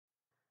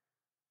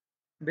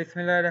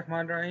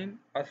Bismillahirrahmanirrahim.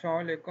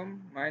 Assalamu alaikum.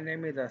 My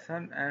name is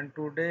Hassan and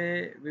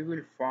today we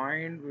will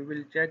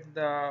check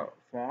the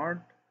font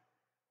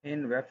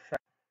in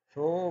website.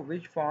 So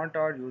which font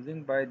are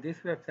using by this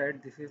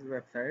website? This is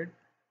website.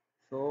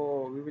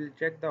 So we will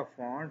check the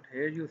font.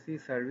 Here you see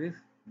service.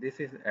 This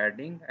is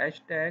adding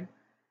hashtag.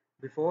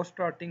 Before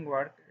starting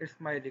work, it's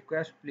my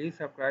request. Please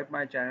subscribe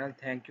my channel.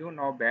 Thank you.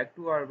 Now back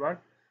to our work.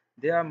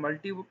 There are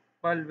multiple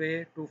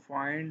way to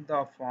find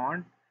the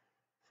font.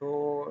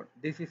 So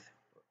this is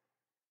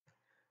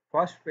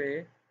first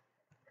way.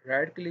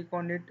 Right click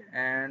on it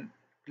and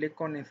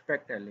click on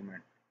inspect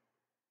element.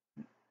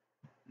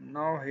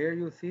 Now here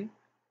you see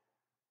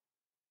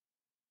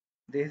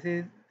this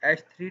is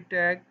h3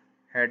 tag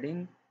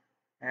heading,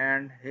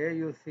 and here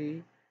you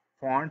see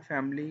font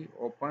family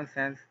open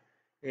sans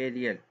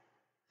Arial.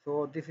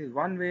 So this is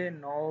one way.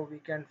 Now we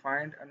can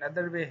find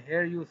another way.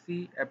 Here you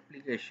see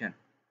application.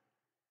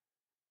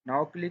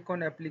 Now click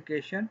on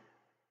application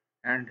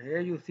and here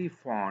you see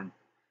font.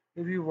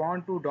 If you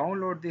want to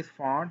download this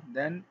font,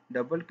 then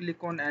double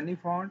click on any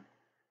font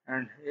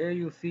and here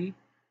you see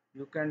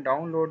you can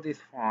download this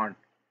font.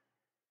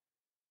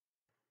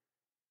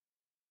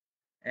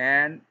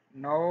 And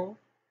now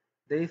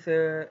there is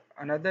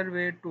another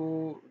way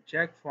to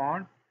check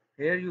font.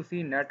 Here you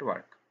see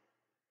network,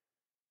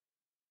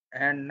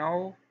 and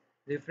now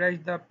refresh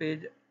the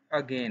page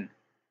again.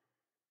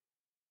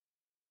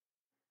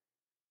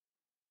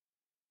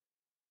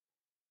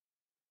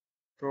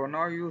 So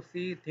now you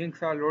see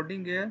things are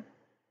loading here,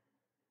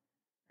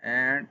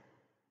 and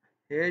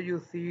here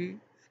you see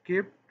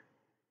script,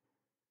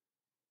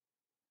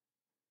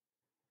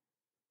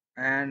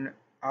 and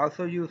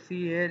also you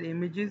see here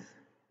images,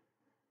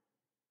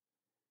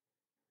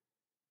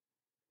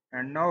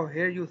 and now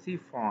here you see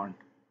font.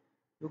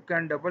 You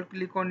can double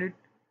click on it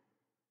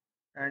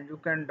and you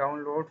can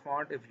download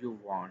font if you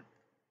want.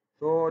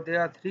 So there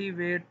are three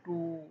ways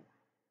to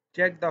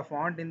check the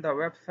font in the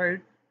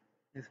website: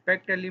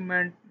 inspect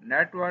element,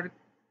 network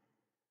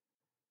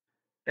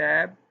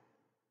tab,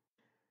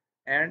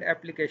 and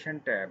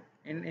application tab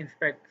in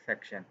inspect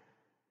section.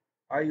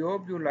 I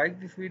hope you like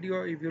this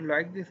video. If you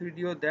like this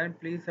video, then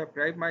please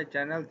subscribe my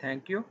channel.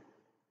 Thank you.